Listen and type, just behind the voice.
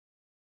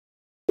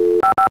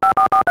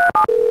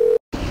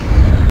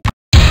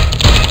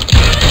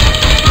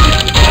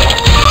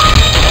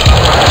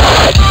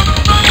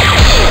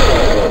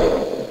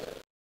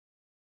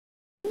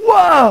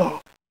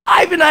Whoa!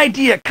 I've an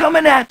idea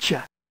coming at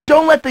ya.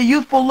 Don't let the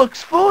youthful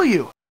looks fool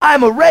you.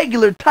 I'm a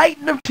regular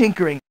titan of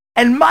tinkering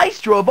and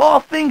maestro of all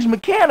things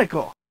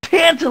mechanical.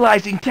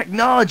 Tantalizing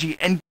technology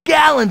and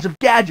gallons of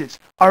gadgets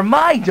are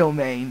my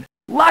domain.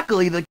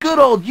 Luckily, the good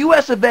old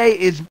US of A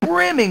is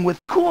brimming with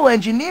cool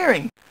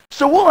engineering,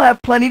 so we'll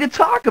have plenty to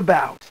talk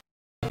about.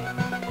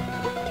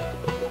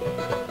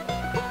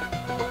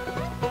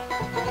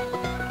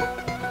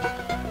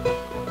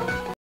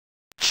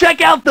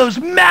 Check out those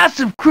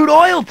massive crude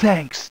oil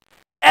tanks!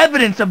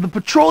 Evidence of the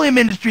petroleum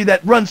industry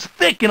that runs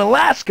thick in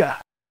Alaska.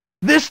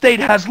 This state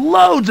has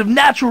loads of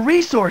natural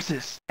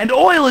resources, and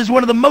oil is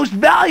one of the most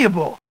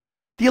valuable.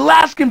 The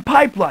Alaskan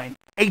Pipeline,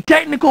 a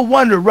technical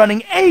wonder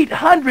running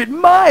 800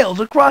 miles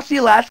across the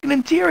Alaskan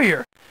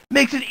interior,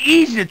 makes it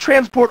easy to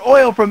transport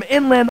oil from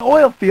inland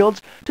oil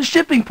fields to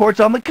shipping ports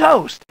on the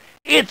coast.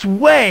 It's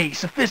way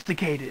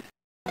sophisticated.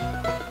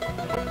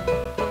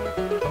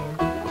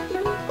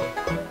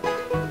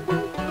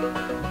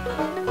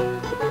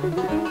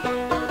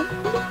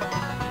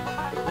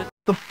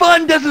 The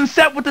fun doesn't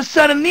set with the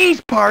sun in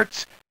these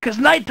parts, 'cause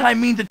nighttime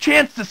means a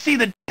chance to see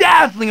the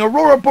dazzling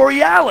aurora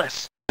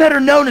borealis, better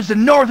known as the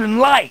northern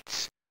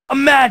lights.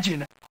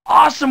 Imagine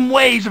awesome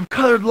waves of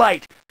colored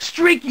light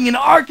streaking and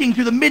arcing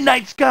through the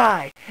midnight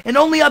sky, and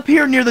only up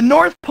here near the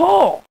North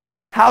Pole.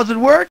 How's it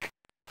work?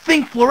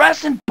 Think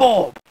fluorescent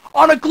bulb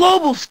on a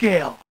global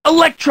scale.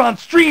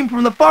 Electrons stream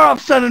from the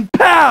far-off sun and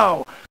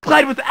pow!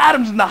 Collide with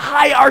atoms in the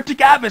high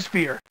Arctic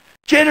atmosphere,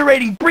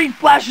 generating brief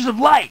flashes of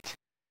light.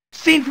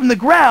 Seen from the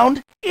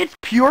ground, it's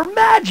pure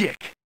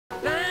magic.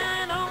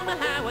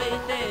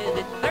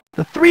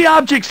 The three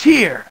objects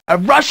here, a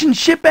Russian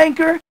ship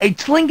anchor, a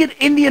Tlingit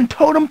Indian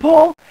totem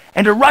pole,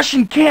 and a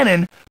Russian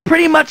cannon,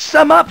 pretty much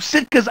sum up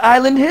Sitka's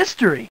island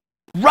history.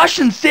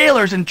 Russian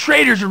sailors and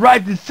traders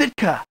arrived in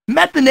Sitka,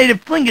 met the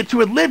native Tlingits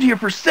who had lived here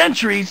for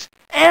centuries,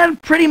 and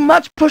pretty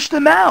much pushed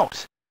them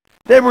out.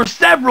 There were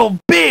several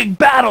big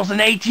battles in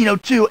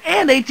 1802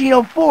 and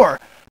 1804,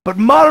 but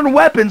modern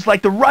weapons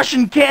like the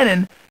Russian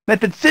cannon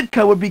meant that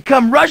Sitka would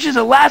become Russia's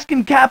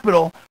Alaskan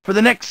capital for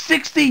the next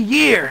 60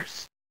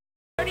 years.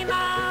 30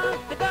 miles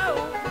to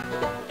go,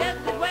 just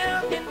as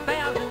well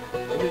 10,000,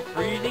 with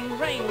freezing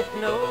rain with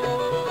snow.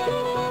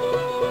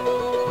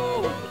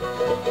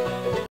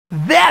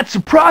 That's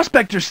a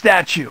prospector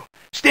statue,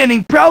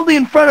 standing proudly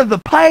in front of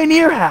the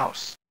Pioneer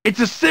House. It's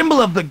a symbol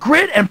of the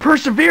grit and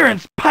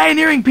perseverance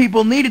pioneering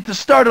people needed to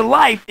start a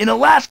life in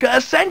Alaska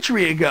a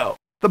century ago.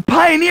 The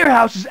Pioneer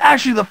House is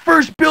actually the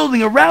first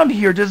building around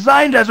here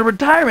designed as a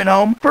retirement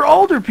home for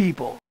older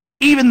people.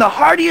 Even the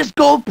hardiest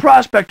gold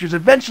prospectors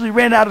eventually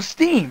ran out of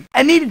steam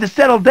and needed to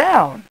settle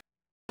down.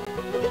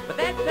 But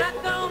that's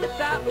not gonna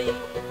stop me.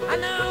 I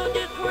know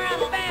just where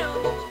I'm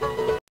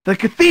bound. The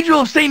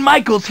Cathedral of St.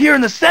 Michael's here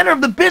in the center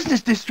of the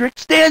business district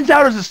stands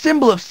out as a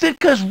symbol of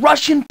Sitka's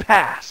Russian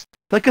past.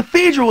 The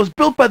cathedral was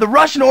built by the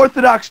Russian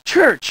Orthodox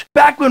Church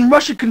back when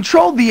Russia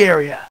controlled the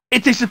area.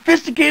 It's a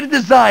sophisticated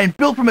design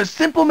built from a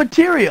simple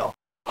material,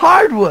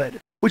 hardwood,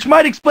 which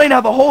might explain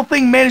how the whole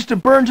thing managed to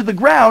burn to the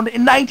ground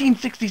in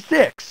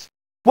 1966.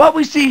 What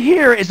we see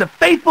here is a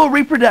faithful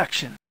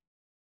reproduction.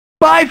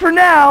 Bye for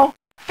now.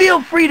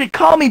 Feel free to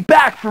call me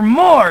back for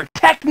more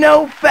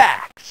techno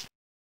facts.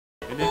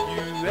 And if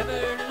you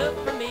ever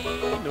look for me,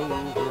 know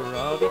where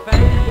I'll be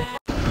found.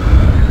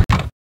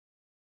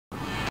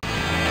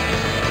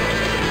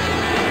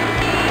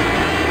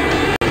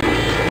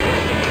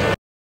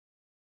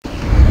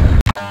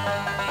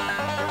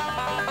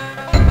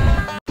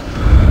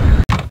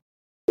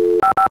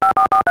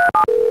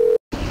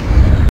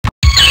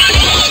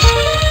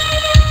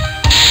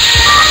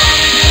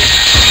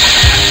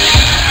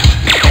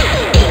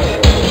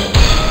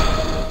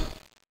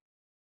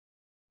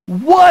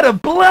 What a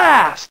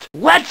blast!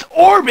 Let's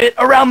orbit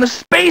around the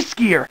space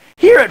gear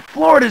here at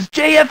Florida's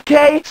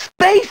JFK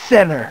Space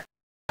Center.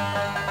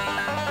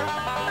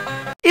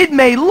 It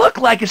may look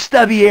like a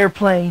stubby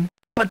airplane,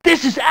 but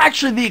this is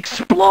actually the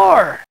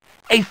Explorer,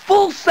 a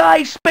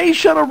full-size space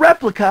shuttle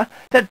replica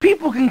that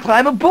people can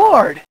climb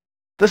aboard.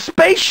 The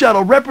space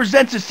shuttle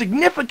represents a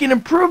significant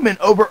improvement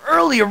over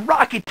earlier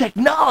rocket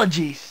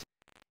technologies.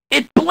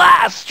 It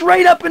blasts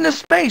straight up into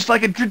space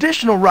like a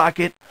traditional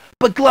rocket,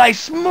 but glides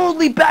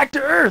smoothly back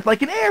to Earth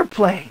like an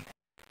airplane.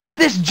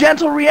 This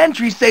gentle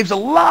re-entry saves a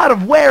lot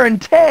of wear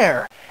and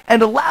tear,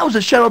 and allows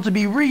the shuttle to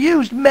be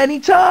reused many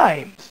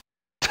times.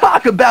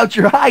 Talk about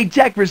your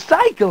high-tech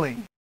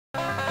recycling!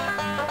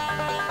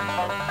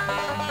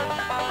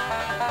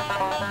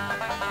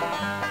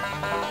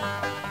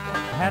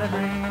 Had a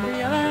dream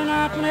the other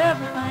night when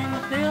everything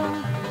was still.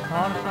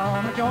 Thought I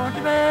saw the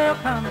Georgia Belle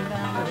coming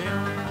down the hill.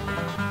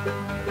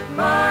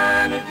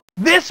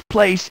 This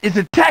place is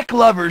a tech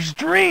lover's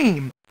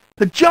dream.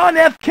 The John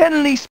F.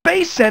 Kennedy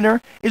Space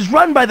Center is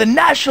run by the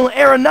National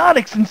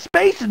Aeronautics and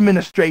Space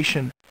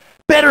Administration,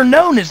 better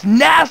known as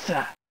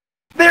NASA.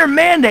 Their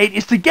mandate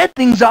is to get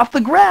things off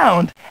the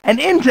ground and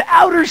into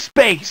outer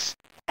space,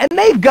 and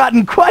they've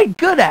gotten quite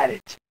good at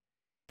it.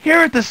 Here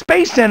at the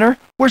Space Center,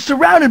 we're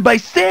surrounded by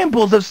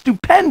samples of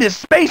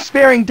stupendous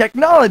spacefaring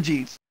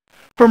technologies,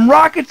 from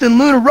rockets and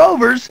lunar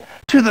rovers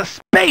to the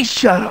space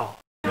shuttle.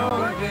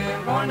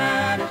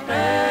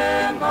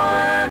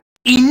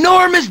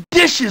 Enormous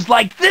dishes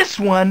like this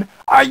one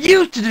are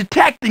used to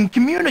detect and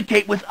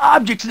communicate with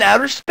objects in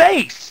outer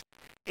space,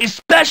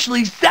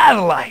 especially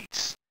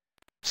satellites.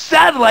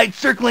 Satellites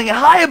circling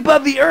high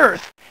above the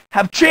Earth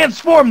have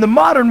transformed the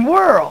modern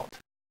world.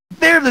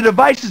 They're the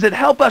devices that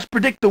help us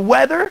predict the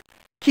weather,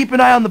 keep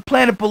an eye on the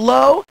planet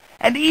below,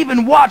 and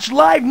even watch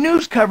live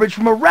news coverage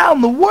from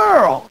around the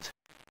world.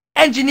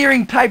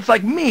 Engineering types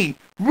like me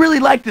really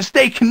like to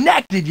stay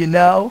connected, you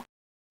know.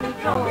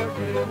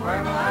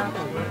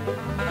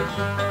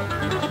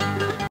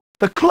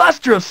 The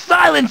cluster of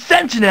silent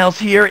sentinels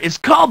here is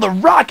called the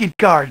Rocket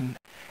Garden,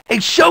 a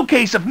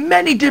showcase of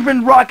many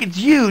different rockets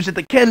used at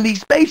the Kennedy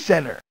Space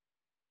Center.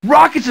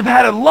 Rockets have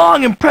had a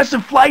long,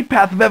 impressive flight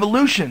path of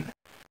evolution.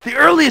 The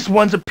earliest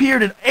ones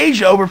appeared in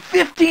Asia over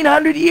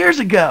 1,500 years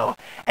ago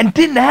and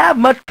didn't have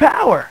much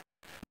power.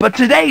 But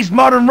today's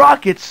modern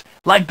rockets,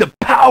 like the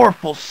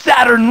powerful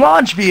Saturn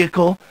launch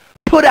vehicle,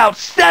 put out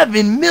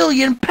 7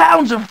 million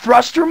pounds of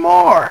thrust or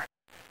more.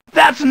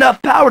 That's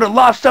enough power to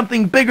launch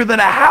something bigger than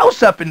a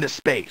house up into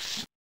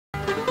space.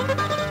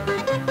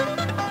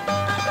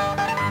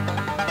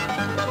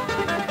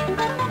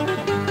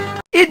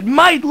 It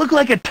might look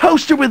like a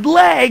toaster with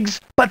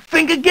legs, but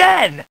think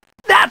again.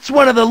 That's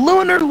one of the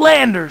lunar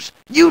landers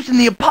used in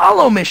the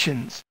Apollo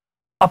missions.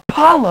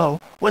 Apollo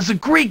was the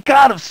Greek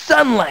god of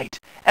sunlight,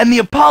 and the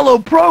Apollo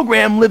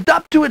program lived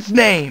up to its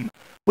name,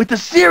 with a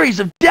series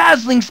of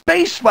dazzling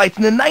space flights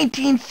in the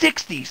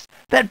 1960s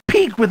that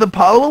peaked with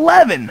Apollo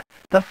 11,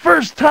 the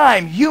first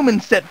time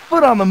humans set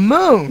foot on the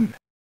moon.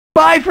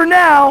 Bye for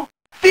now.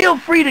 Feel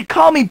free to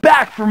call me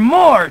back for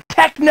more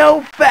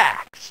techno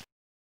facts.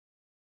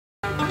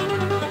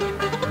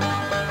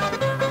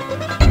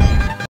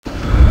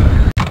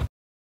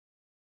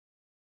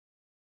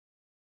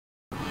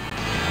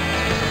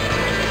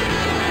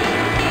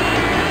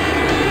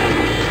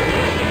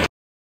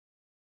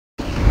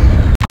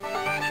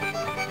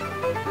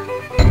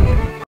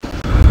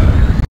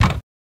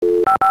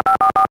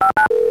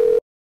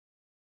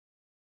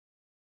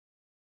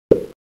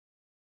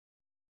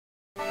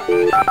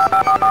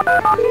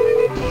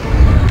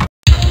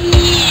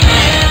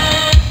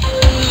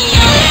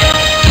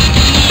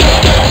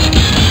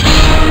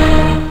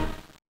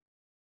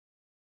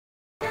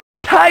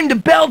 Time to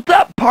belt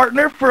up,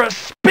 partner, for a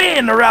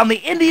spin around the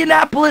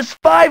Indianapolis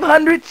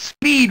 500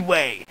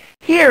 Speedway,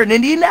 here in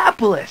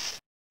Indianapolis.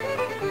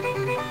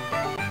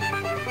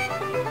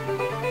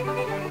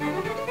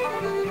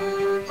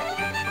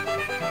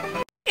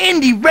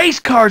 Indy race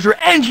cars are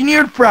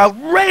engineered for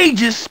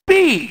outrageous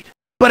speed,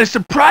 but a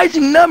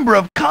surprising number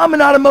of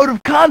common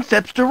automotive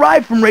concepts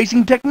derive from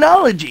racing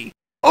technology.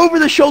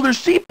 Over-the-shoulder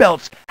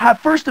seatbelts have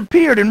first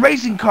appeared in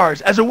racing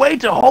cars as a way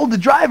to hold the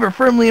driver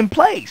firmly in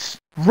place.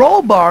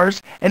 Roll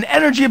bars and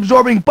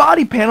energy-absorbing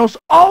body panels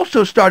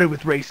also started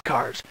with race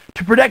cars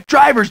to protect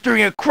drivers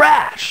during a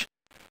crash.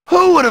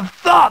 Who would have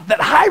thought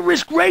that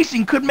high-risk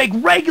racing could make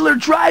regular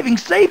driving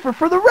safer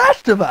for the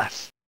rest of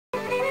us?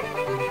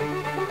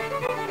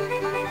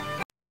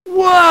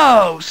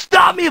 Whoa!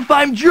 Stop me if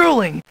I'm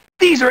drooling!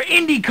 These are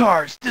Indy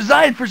cars,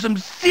 designed for some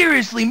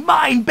seriously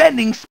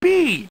mind-bending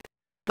speed.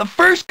 The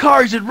first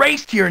cars that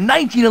raced here in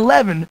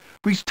 1911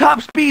 reached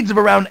top speeds of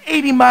around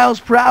 80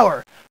 miles per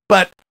hour,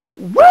 but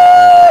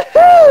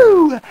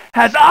woohoo!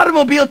 Has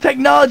automobile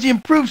technology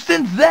improved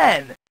since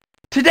then?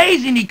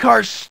 Today's Indy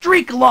cars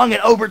streak along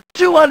at over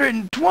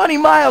 220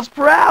 miles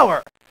per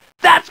hour.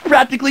 That's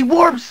practically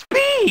warp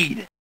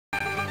speed!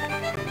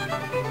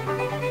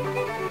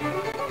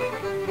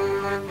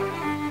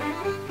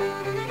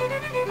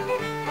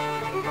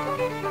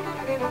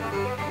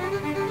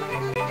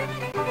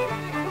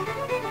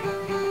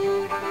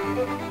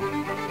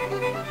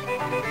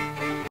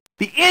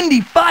 The Indy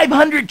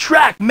 500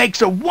 track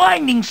makes a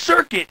winding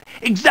circuit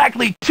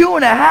exactly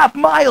 2.5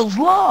 miles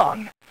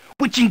long,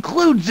 which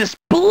includes this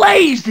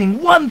blazing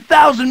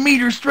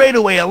 1,000-meter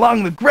straightaway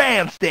along the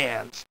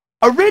grandstands.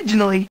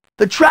 Originally,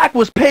 the track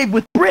was paved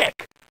with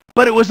brick,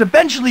 but it was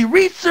eventually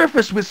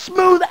resurfaced with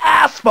smooth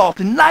asphalt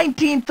in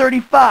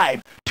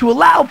 1935 to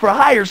allow for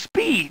higher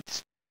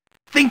speeds.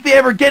 Think they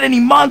ever get any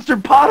monster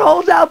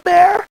potholes out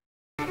there?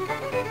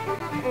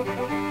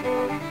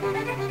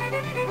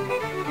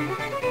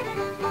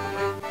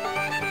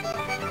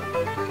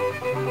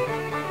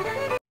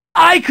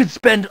 I could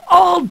spend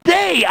all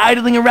day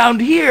idling around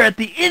here at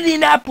the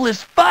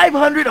Indianapolis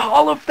 500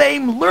 Hall of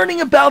Fame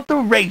learning about the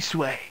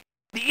raceway.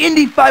 The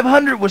Indy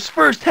 500 was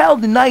first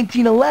held in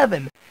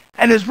 1911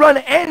 and has run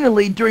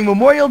annually during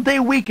Memorial Day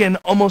weekend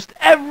almost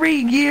every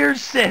year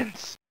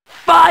since.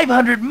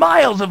 500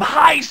 miles of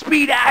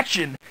high-speed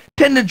action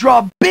tend to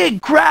draw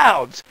big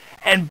crowds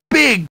and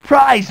big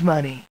prize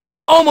money.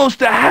 Almost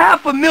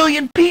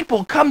 500,000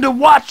 people come to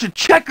watch the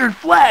checkered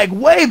flag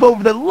wave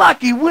over the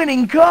lucky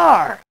winning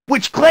car,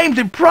 which claims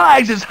a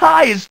prize as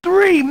high as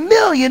 $3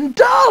 million.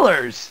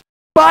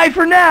 Bye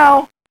for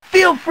now.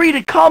 Feel free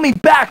to call me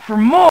back for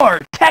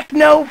more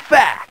techno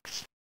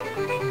facts.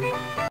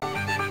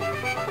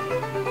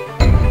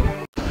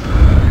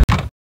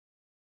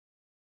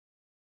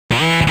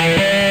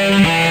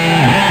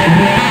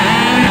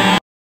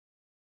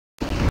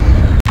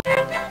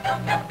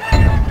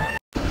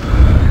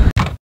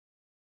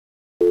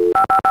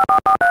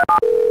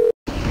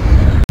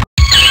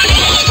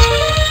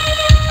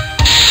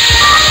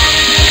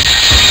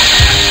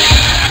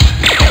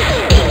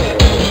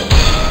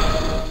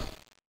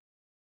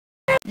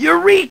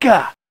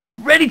 Eureka!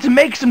 Ready to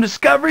make some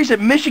discoveries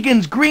at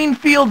Michigan's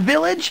Greenfield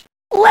Village?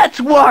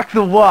 Let's walk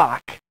the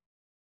walk!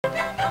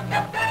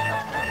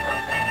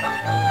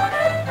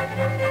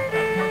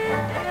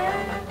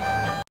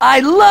 I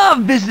love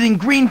visiting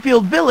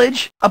Greenfield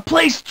Village, a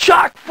place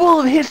chock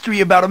full of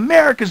history about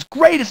America's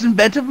greatest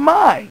inventive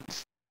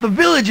minds. The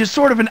village is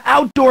sort of an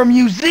outdoor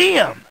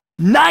museum.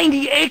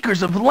 90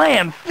 acres of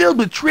land filled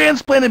with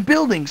transplanted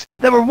buildings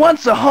that were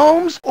once the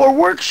homes or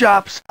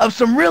workshops of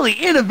some really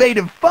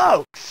innovative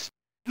folks.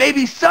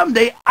 Maybe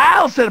someday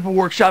I'll set up a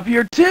workshop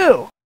here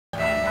too.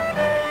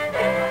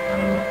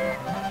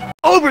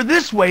 Over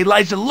this way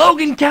lies the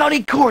Logan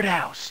County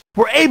Courthouse,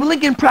 where Abe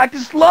Lincoln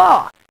practiced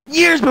law,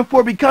 years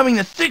before becoming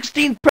the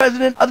 16th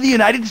President of the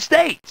United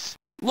States.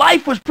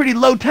 Life was pretty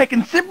low-tech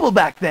and simple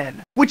back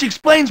then, which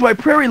explains why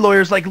prairie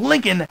lawyers like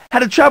Lincoln had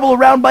to travel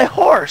around by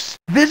horse,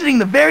 visiting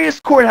the various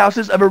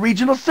courthouses of a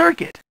regional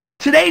circuit.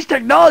 Today's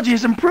technology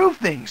has improved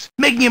things,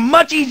 making it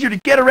much easier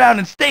to get around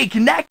and stay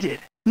connected.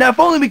 Now if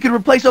only we could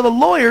replace all the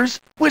lawyers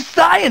with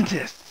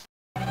scientists.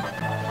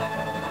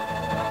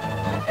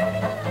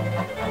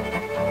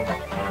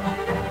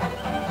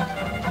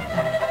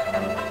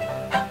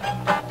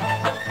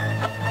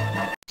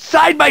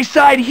 Side by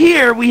side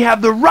here, we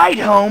have the Wright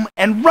Home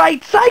and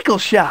Wright Cycle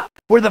Shop,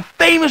 where the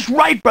famous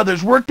Wright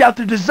brothers worked out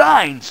their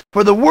designs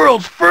for the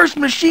world's first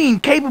machine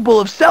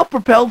capable of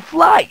self-propelled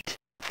flight,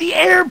 the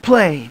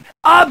airplane.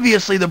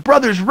 Obviously, the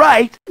brothers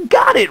Wright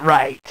got it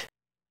right.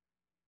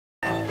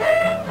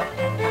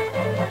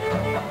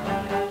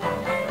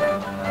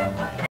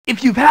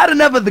 If you've had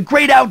enough of the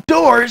great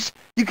outdoors,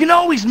 you can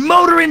always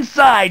motor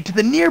inside to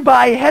the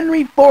nearby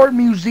Henry Ford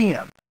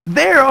Museum.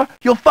 There,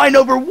 you'll find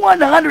over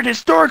 100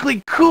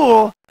 historically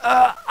cool,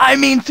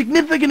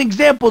 significant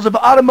examples of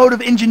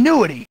automotive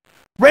ingenuity,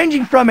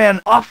 ranging from an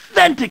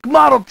authentic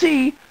Model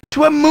T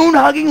to a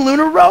moon-hugging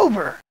lunar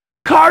rover.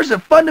 Cars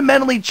have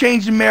fundamentally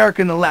changed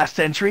America in the last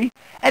century,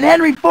 and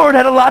Henry Ford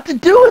had a lot to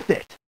do with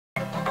it.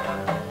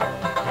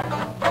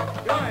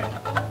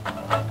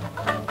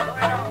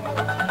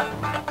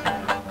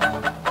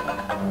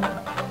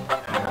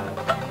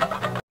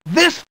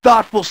 This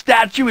thoughtful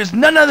statue is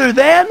none other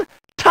than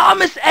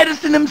Thomas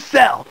Edison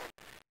himself,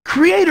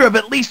 creator of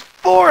at least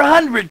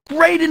 400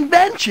 great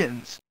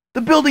inventions.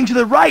 The building to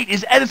the right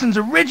is Edison's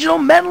original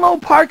Menlo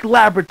Park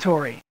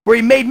laboratory, where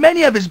he made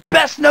many of his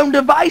best-known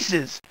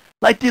devices,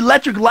 like the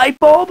electric light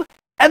bulb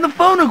and the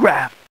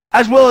phonograph,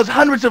 as well as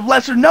hundreds of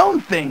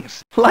lesser-known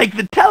things, like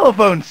the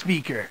telephone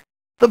speaker.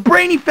 The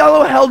brainy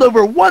fellow held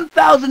over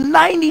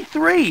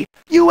 1,093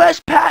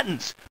 U.S.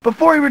 patents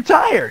before he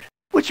retired,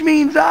 which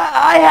means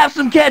I have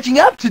some catching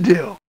up to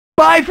do.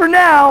 Bye for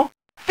now.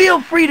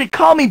 Feel free to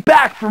call me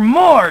back for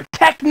more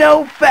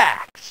techno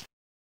facts.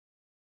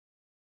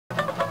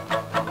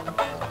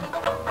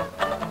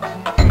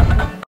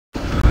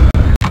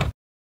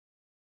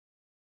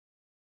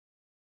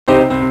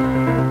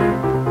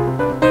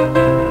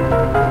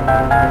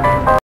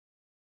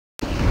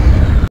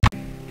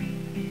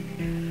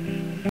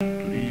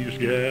 Please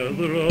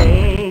gather up.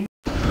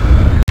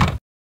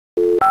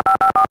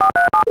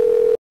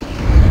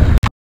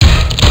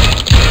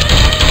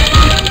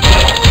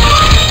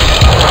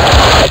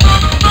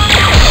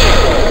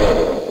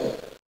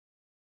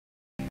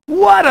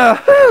 What a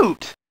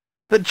hoot!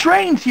 The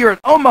trains here at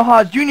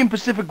Omaha's Union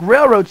Pacific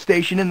Railroad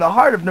Station in the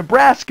heart of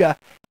Nebraska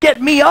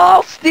get me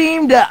all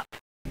steamed up.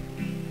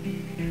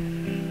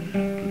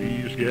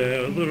 Please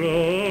gather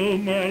up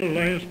my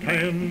last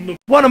hand of...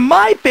 One of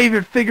my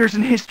favorite figures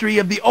in history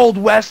of the Old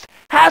West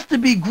has to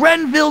be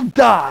Grenville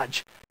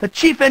Dodge, the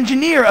chief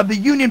engineer of the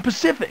Union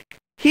Pacific.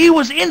 He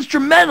was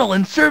instrumental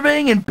in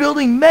surveying and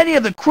building many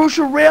of the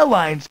crucial rail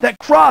lines that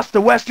crossed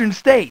the western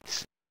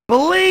states.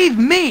 Believe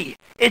me,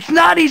 it's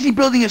not easy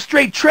building a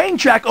straight train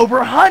track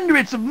over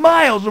hundreds of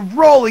miles of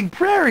rolling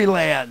prairie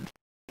land.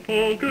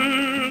 Forget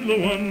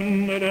the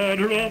one that I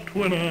dropped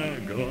when I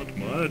got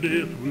my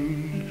death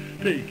wound.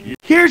 Take it.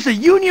 Here's a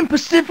Union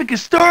Pacific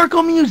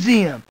Historical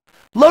Museum,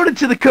 loaded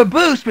to the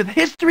caboose with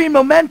history and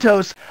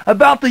mementos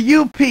about the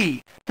UP,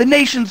 the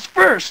nation's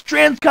first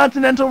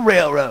transcontinental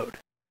railroad.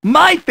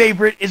 My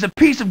favorite is a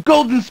piece of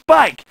golden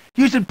spike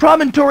used in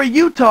Promontory,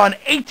 Utah in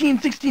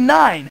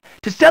 1869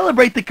 to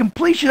celebrate the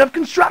completion of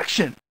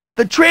construction.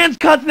 The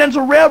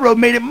Transcontinental Railroad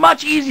made it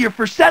much easier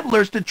for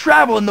settlers to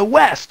travel in the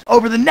West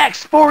over the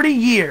next 40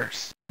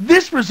 years.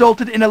 This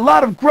resulted in a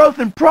lot of growth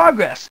and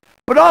progress,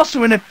 but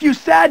also in a few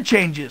sad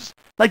changes,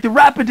 like the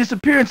rapid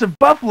disappearance of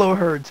buffalo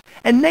herds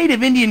and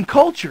native Indian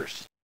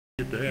cultures.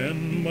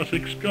 Then my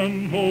six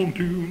gun home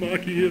to my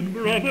kid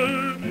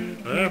brother,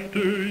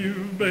 after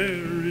you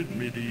buried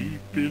me deep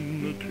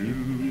in the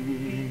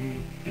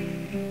tomb.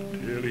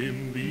 Tell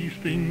him these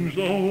things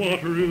all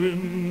what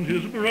ruined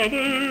his brother,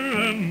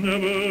 and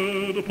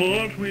never to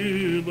part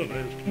with the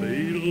last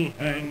fatal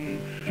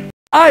hand.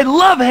 I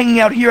love hanging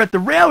out here at the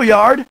rail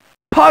yard,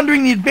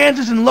 pondering the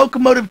advances in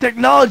locomotive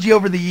technology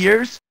over the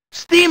years.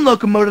 Steam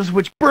locomotives,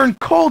 which burn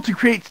coal to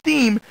create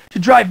steam to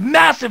drive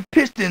massive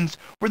pistons,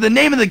 were the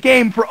name of the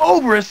game for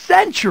over a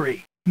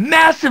century.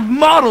 Massive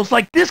models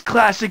like this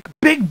classic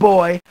Big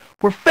Boy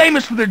were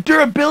famous for their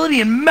durability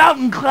and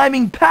mountain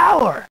climbing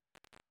power.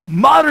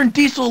 Modern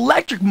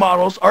diesel-electric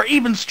models are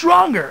even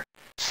stronger.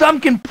 Some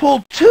can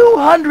pull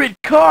 200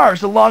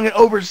 cars along at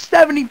over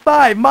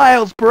 75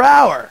 miles per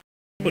hour.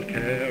 But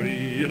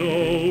carry it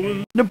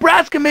always.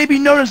 Nebraska may be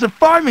known as a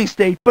farming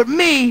state, but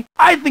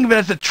I think of it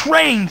as a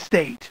train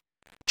state.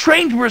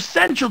 Trains were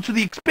essential to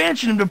the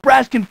expansion of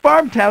Nebraskan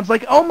farm towns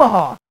like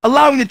Omaha,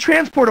 allowing the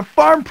transport of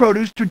farm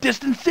produce to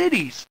distant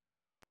cities.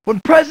 When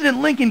President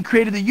Lincoln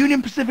created the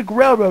Union Pacific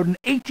Railroad in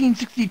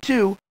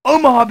 1862,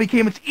 Omaha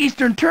became its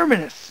eastern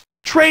terminus.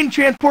 Train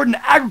transport and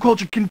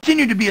agriculture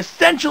continue to be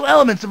essential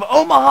elements of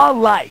Omaha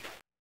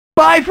life.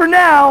 Bye for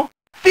now.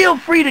 Feel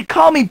free to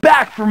call me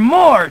back for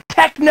more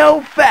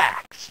techno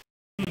facts.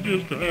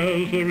 Just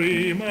as a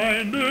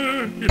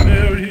reminder, if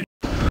there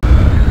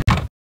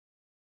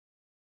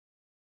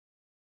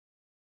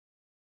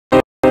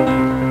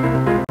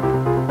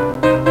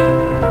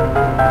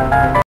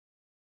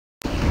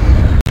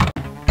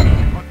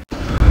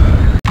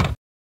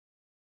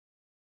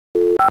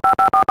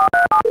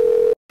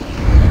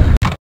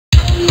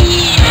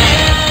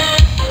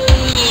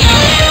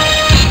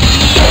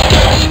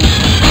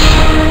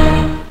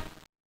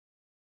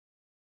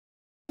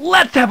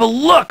Let's have a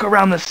look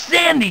around the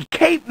sandy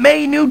Cape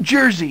May, New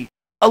Jersey,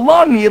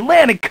 along the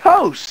Atlantic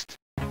coast.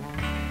 A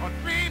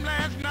dream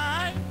last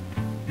night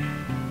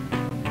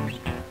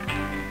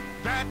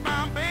that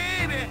my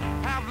baby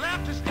have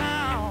left this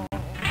town.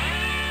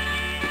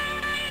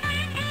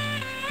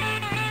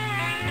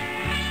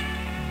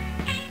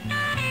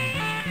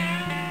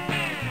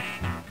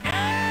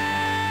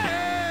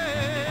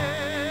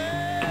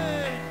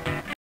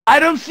 I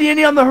don't see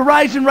any on the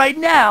horizon right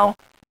now,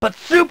 but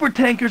super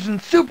tankers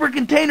and super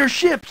container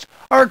ships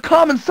are a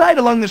common sight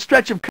along the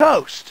stretch of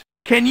coast.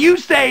 Can you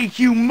say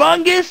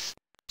humongous?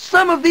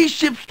 Some of these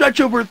ships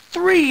stretch over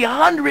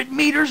 300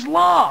 meters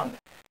long.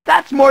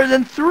 That's more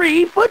than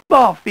 3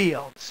 football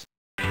fields.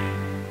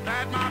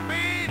 That my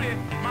baby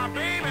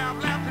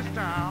have left this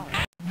town.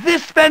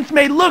 This fence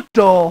may look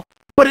dull,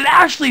 but it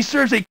actually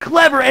serves a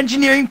clever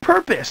engineering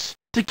purpose,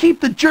 to keep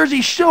the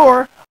Jersey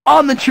Shore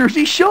on the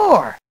Jersey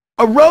Shore.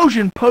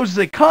 Erosion poses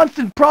a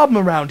constant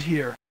problem around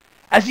here,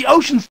 as the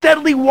ocean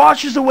steadily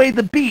washes away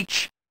the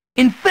beach.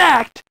 In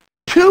fact,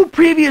 2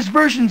 previous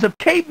versions of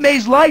Cape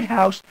May's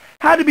lighthouse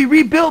had to be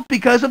rebuilt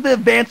because of the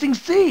advancing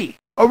sea.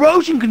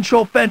 Erosion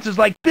control fences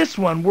like this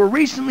one were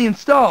recently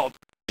installed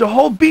to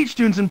hold beach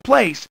dunes in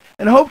place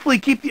and hopefully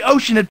keep the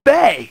ocean at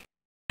bay.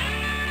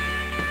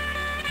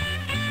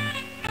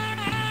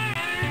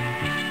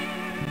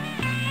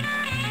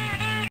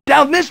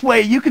 Down this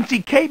way you can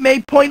see Cape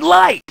May Point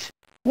Light,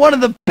 one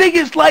of the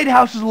biggest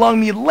lighthouses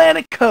along the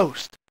Atlantic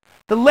coast.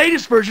 The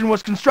latest version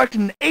was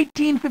constructed in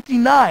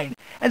 1859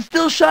 and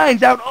still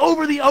shines out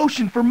over the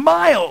ocean for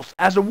miles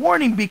as a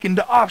warning beacon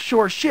to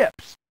offshore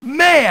ships.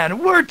 Man,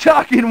 we're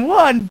talking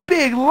one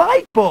big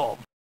light bulb.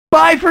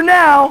 Bye for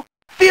now.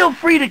 Feel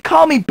free to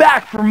call me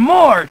back for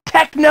more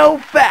techno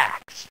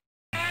facts.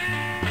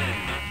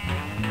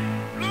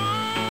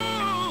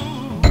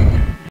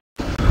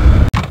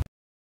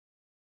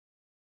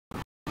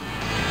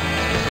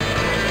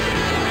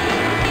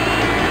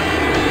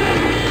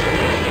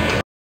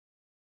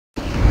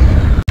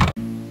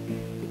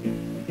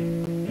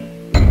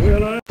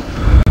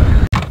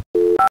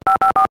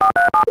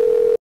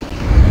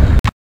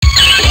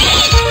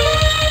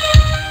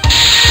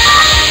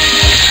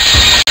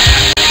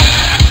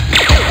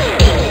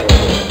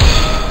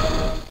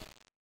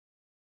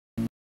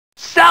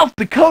 South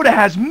Dakota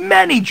has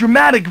many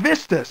dramatic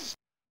vistas,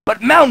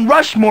 but Mount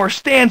Rushmore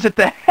stands at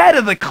the head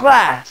of the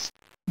class.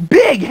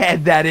 Big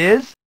head, that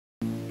is.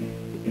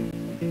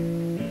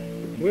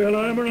 well,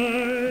 I'm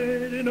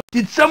riding.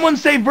 Did someone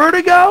say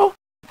vertigo?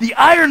 The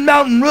Iron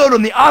Mountain Road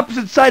on the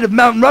opposite side of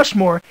Mount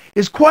Rushmore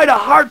is quite a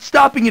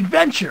heart-stopping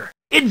adventure.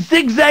 It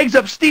zigzags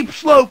up steep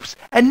slopes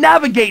and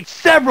navigates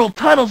several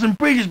tunnels and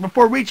bridges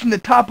before reaching the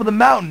top of the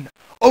mountain,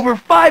 over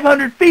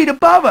 500 feet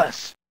above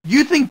us.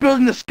 You think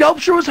building the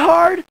sculpture was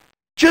hard?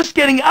 Just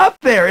getting up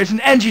there is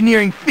an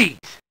engineering feat.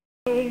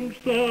 Old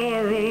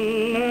sorrow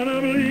and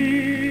I'm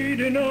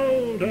bleeding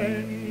old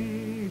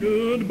and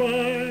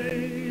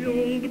goodbye,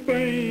 old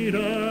pain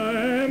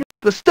I am.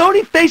 The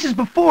stony faces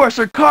before us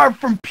are carved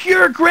from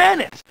pure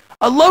granite,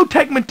 a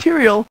low-tech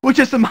material which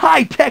has some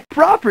high-tech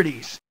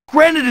properties.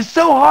 Granite is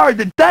so hard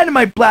that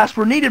dynamite blasts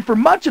were needed for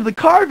much of the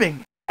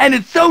carving, and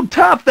it's so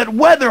tough that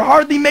weather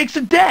hardly makes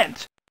a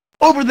dent.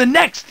 Over the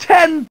next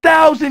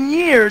 10,000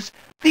 years,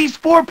 these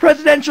 4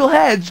 presidential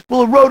heads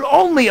will erode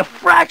only a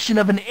fraction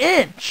of an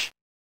inch.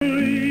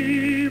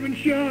 Believe and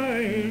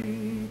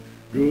shine,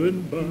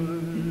 goodbye,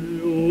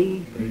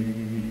 old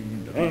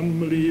paint.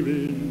 I'm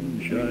leaving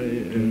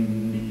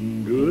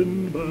Cheyenne.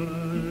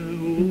 Goodbye,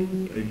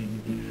 old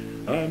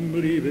paint. I'm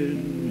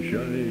leaving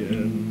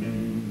Cheyenne.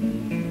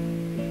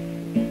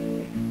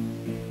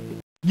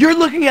 You're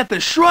looking at the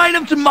Shrine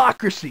of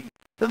Democracy,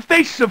 the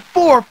faces of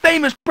 4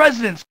 famous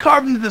presidents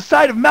carved into the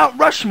side of Mount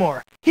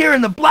Rushmore, here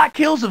in the Black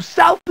Hills of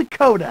South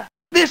Dakota.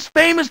 This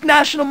famous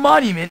national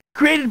monument,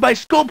 created by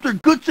sculptor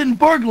Gutzon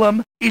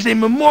Borglum, is a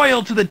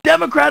memorial to the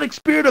democratic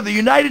spirit of the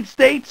United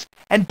States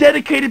and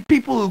dedicated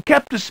people who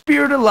kept the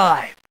spirit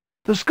alive.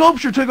 The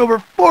sculpture took over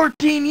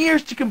 14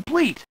 years to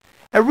complete,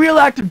 a real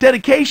act of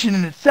dedication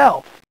in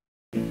itself.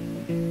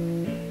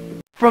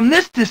 From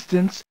this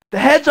distance, the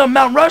heads on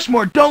Mount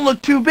Rushmore don't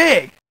look too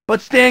big, but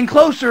stand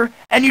closer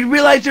and you'd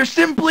realize they're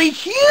simply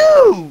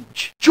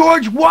huge!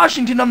 George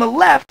Washington on the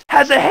left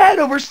has a head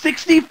over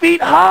 60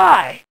 feet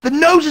high. The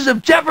noses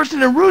of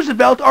Jefferson and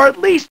Roosevelt are at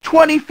least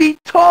 20 feet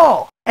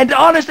tall. And to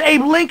honest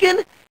Abe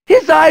Lincoln,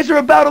 his eyes are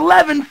about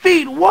 11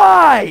 feet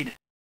wide.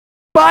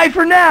 Bye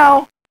for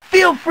now.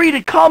 Feel free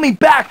to call me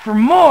back for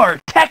more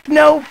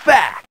techno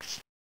facts.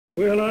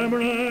 Well, I'm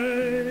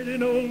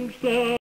riding old South.